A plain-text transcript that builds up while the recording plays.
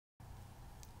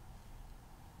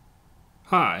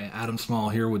Hi, Adam Small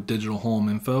here with Digital Home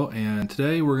Info, and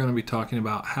today we're going to be talking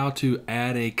about how to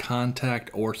add a contact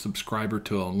or subscriber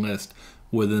to a list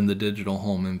within the Digital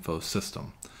Home Info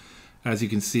system. As you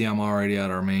can see, I'm already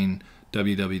at our main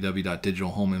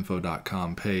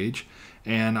www.digitalhomeinfo.com page,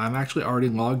 and I'm actually already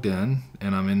logged in,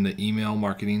 and I'm in the email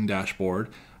marketing dashboard.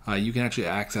 You can actually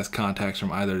access contacts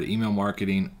from either the email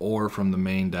marketing or from the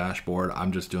main dashboard.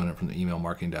 I'm just doing it from the email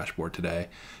marketing dashboard today,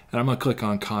 and I'm going to click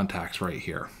on contacts right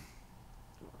here.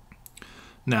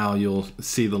 Now you'll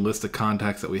see the list of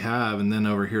contacts that we have, and then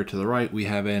over here to the right we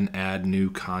have an add new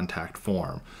contact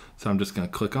form. So I'm just going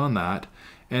to click on that,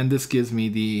 and this gives me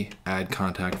the add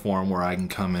contact form where I can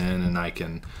come in and I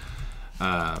can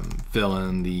fill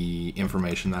in the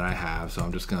information that I have. So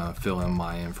I'm just going to fill in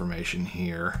my information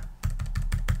here.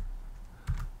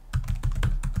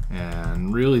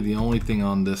 And really the only thing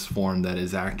on this form that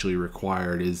is actually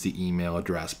required is the email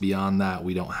address. Beyond that,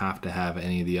 we don't have to have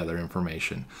any of the other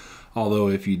information. Although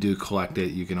if you do collect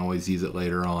it, you can always use it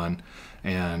later on,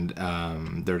 and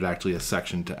there's actually a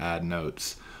section to add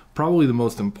notes. Probably the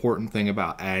most important thing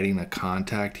about adding a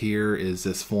contact here is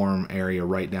this form area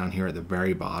right down here at the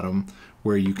very bottom,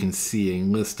 where you can see a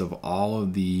list of all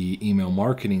of the email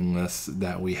marketing lists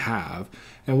that we have.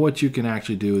 And what you can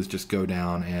actually do is just go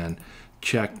down and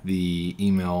check the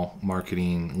email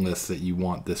marketing list that you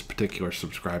want this particular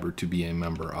subscriber to be a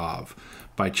member of.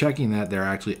 By checking that, they're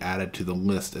actually added to the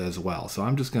list as well. So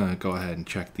I'm just going to go ahead and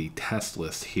check the test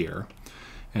list here,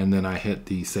 and then I hit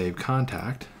the save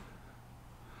contact,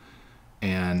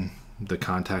 and the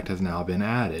contact has now been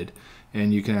added.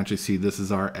 And you can actually see this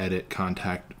is our edit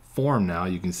contact form now.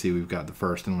 You can see we've got the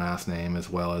first and last name as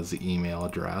well as the email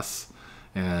address,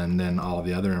 and then all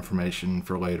the other information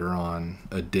for later on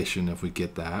addition if we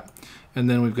get that. And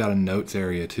then we've got a notes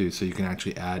area too, so you can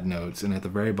actually add notes, and at the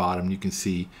very bottom you can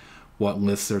see what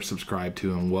lists they're subscribed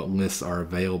to and what lists are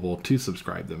available to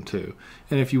subscribe them to.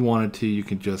 And if you wanted to, you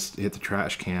can just hit the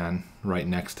trash can right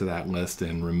next to that list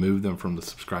and remove them from the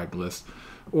subscribed list,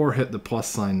 or hit the plus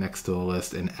sign next to a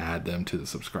list and add them to the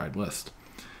subscribed list.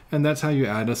 And that's how you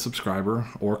add a subscriber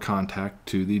or contact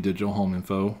to the Digital Home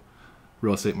Info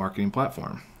real estate marketing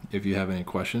platform. If you have any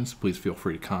questions, please feel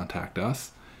free to contact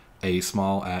us,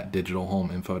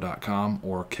 asmall@digitalhomeinfo.com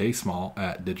or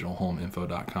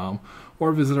ksmall@digitalhomeinfo.com,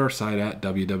 or visit our site at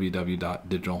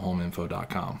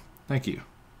www.digitalhomeinfo.com. Thank you.